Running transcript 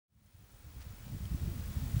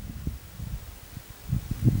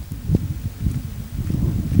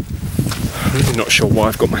I'm not sure why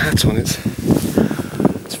I've got my hat on. It's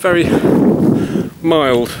very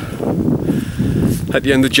mild at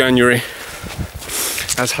the end of January,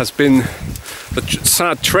 as has been the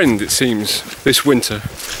sad trend, it seems, this winter.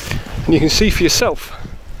 And you can see for yourself,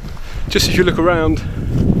 just as you look around,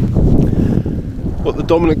 what the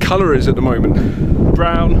dominant colour is at the moment.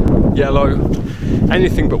 Brown, yellow,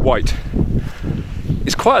 anything but white.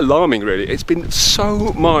 It's quite alarming, really. It's been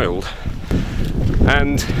so mild,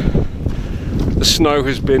 and the snow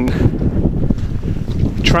has been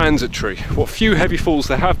transitory. What few heavy falls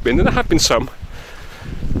there have been, and there have been some,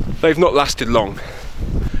 they've not lasted long.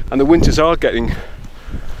 And the winters are getting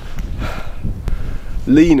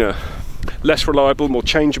leaner, less reliable, more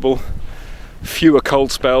changeable, fewer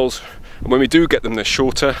cold spells, and when we do get them, they're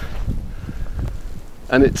shorter,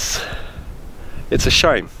 and it's a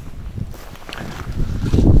shame.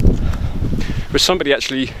 But somebody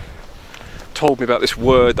actually told me about this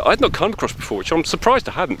word that I'd not come across before, which I'm surprised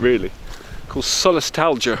I hadn't really, called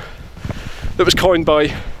Solastalgia, that was coined by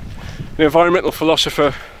an environmental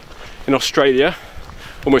philosopher in Australia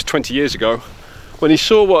almost 20 years ago, when he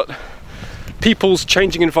saw what people's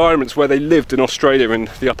changing environments where they lived in Australia in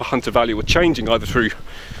the Upper Hunter Valley were changing, either through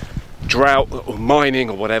drought or mining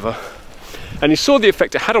or whatever, and he saw the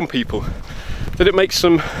effect it had on people, that it makes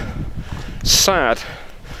them sad,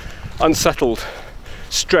 unsettled,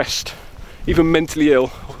 stressed, even mentally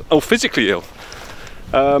ill or physically ill.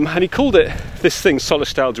 And he called it this thing,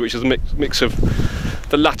 solastalgia, which is a mix of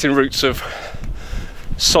the Latin roots of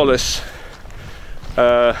solace,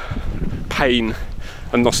 pain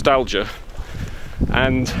and nostalgia,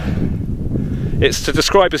 and it's to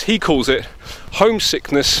describe, as he calls it,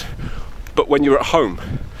 homesickness, but when you're at home.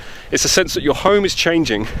 It's a sense that your home is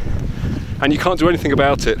changing and you can't do anything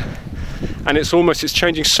about it, and it's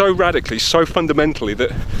changing so radically, so fundamentally,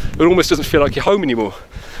 that it almost doesn't feel like you're home anymore,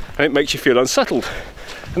 and it makes you feel unsettled.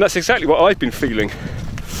 And that's exactly what I've been feeling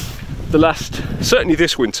certainly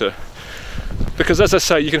this winter, because as I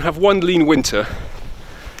say, you can have one lean winter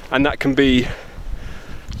and that can be,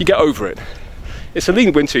 you get over it. It's a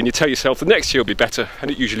lean winter and you tell yourself the next year will be better,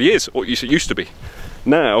 and it usually is, or at least it used to be.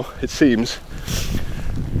 Now, it seems,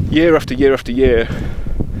 year after year after year,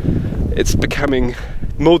 it's becoming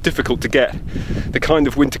more difficult to get the kind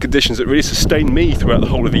of winter conditions that really sustain me throughout the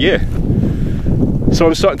whole of the year. So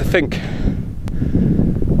I'm starting to think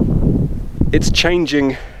it's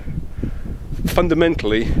changing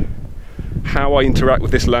fundamentally how I interact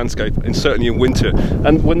with this landscape, and certainly in winter.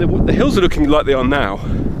 And when the hills are looking like they are now,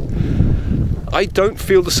 I don't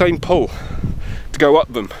feel the same pull to go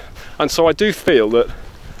up them. And so I do feel that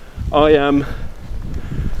I'm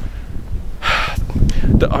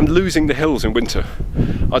losing the hills in winter.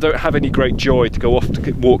 I don't have any great joy to go off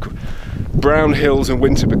to walk brown hills in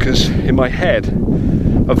winter, because in my head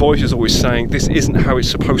a voice is always saying this isn't how it's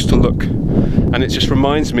supposed to look, and it just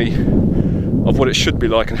reminds me of what it should be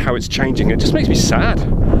like and how it's changing. It just makes me sad,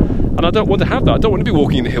 and I don't want to have that. I don't want to be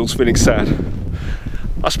walking in the hills feeling sad.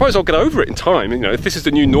 I suppose I'll get over it in time. You know, if this is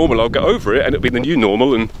the new normal, I'll get over it and it'll be the new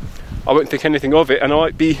normal, and I won't think anything of it, and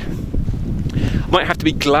I might have to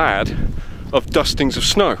be glad of dustings of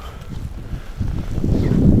snow.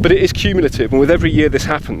 But it is cumulative, and with every year this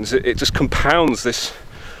happens, it just compounds this,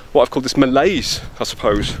 what I've called this malaise, I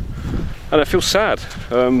suppose. And I feel sad,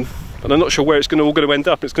 and I'm not sure where it's all going to end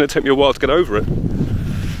up. It's going to take me a while to get over it.